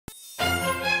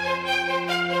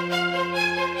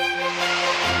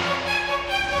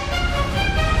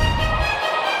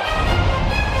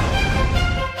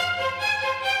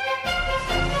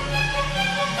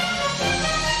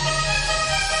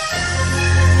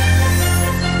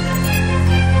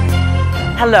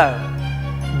hello,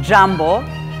 jambo,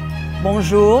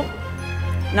 bonjour,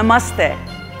 namaste,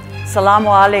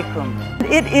 salamu alaikum.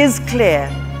 It is clear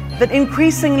that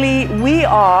increasingly we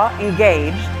are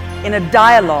engaged in a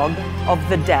dialogue of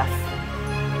the deaf.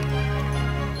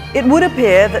 It would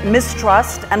appear that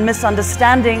mistrust and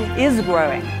misunderstanding is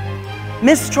growing.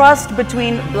 Mistrust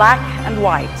between black and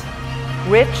white,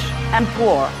 rich and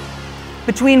poor,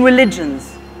 between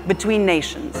religions, between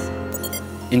nations.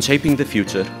 In shaping the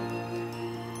future,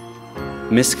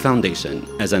 MiSK Foundation,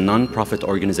 as a non-profit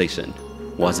organization,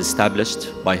 was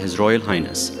established by His Royal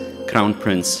Highness Crown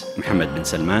Prince Mohammed bin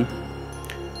Salman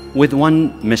with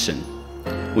one mission,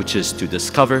 which is to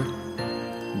discover,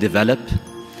 develop,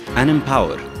 and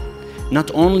empower not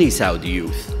only Saudi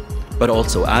youth, but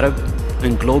also Arab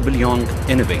and global young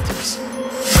innovators.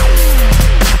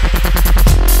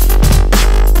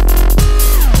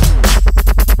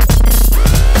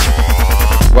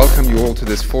 Welcome you all to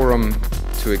this forum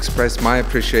to express my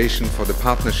appreciation for the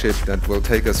partnership that will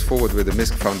take us forward with the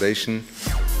MiSK Foundation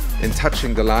in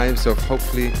touching the lives of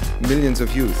hopefully millions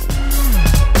of youth.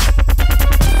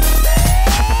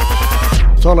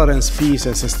 Tolerance, peace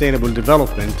and sustainable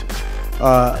development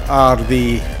are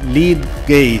the lead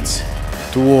gates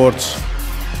towards,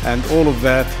 and all of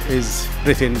that is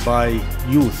written by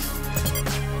youth.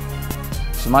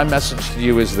 So my message to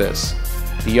you is this: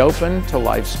 be open to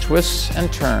life's twists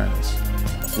and turns.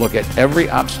 Look at every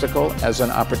obstacle as an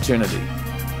opportunity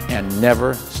and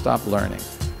never stop learning.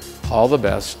 All the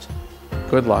best,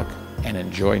 good luck, and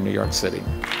enjoy New York City.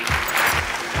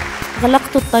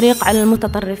 غلقت الطريق على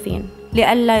المتطرفين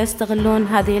لئلا يستغلون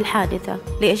هذه الحادثة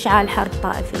لإشعال حرب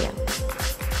طائفية.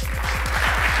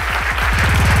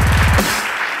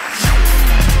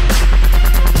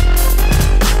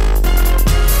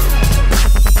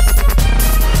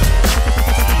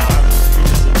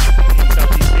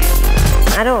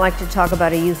 I don't like to talk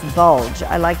about a youth bulge.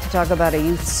 I like to talk about a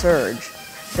youth surge.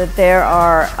 That there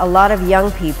are a lot of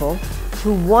young people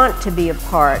who want to be a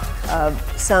part of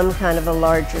some kind of a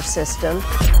larger system.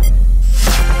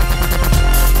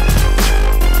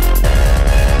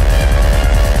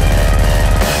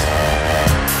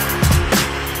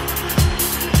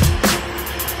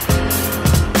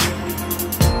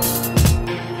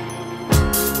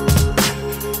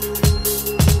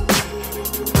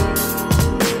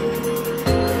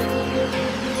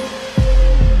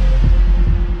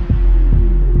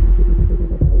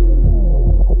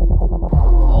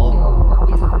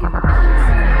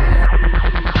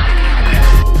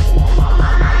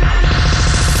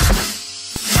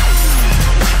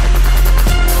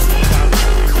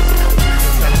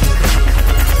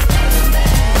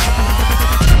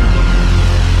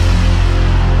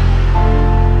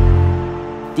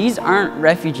 These aren't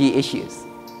refugee issues.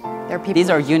 These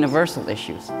are universal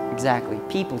issues. Exactly,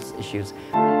 people's issues.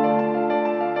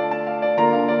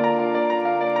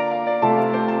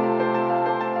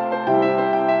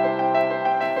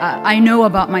 I know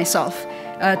about myself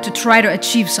to try to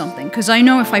achieve something, because I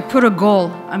know if I put a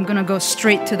goal, I'm going to go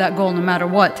straight to that goal no matter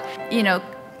what. You know,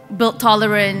 built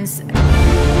tolerance.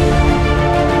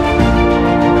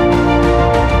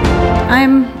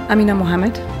 I'm Amina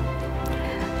Mohammed,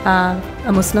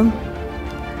 a Muslim,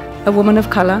 a woman of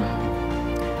color,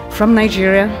 from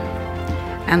Nigeria,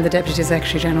 and the Deputy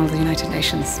Secretary General of the United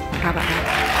Nations. How about that?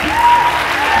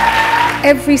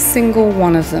 Every single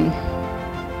one of them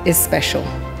is special,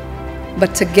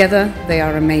 but together they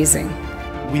are amazing.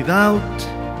 Without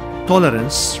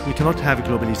tolerance, we cannot have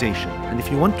globalization. And if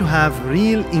you want to have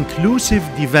real inclusive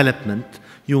development,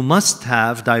 you must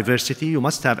have diversity, you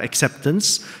must have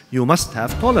acceptance, you must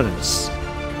have tolerance.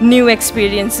 New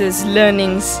experiences,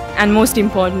 learnings, and most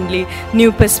importantly,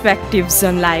 new perspectives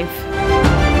on life.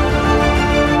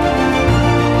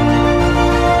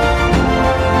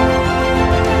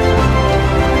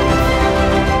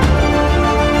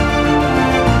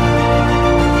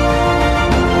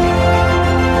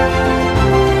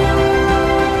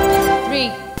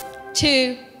 Three,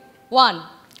 two, one.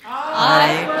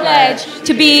 I pledge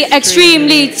to be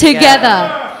extremely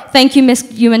together. Thank you,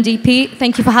 MiSK-UNDP.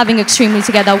 Thank you for having Extremely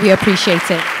Together. We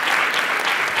appreciate it.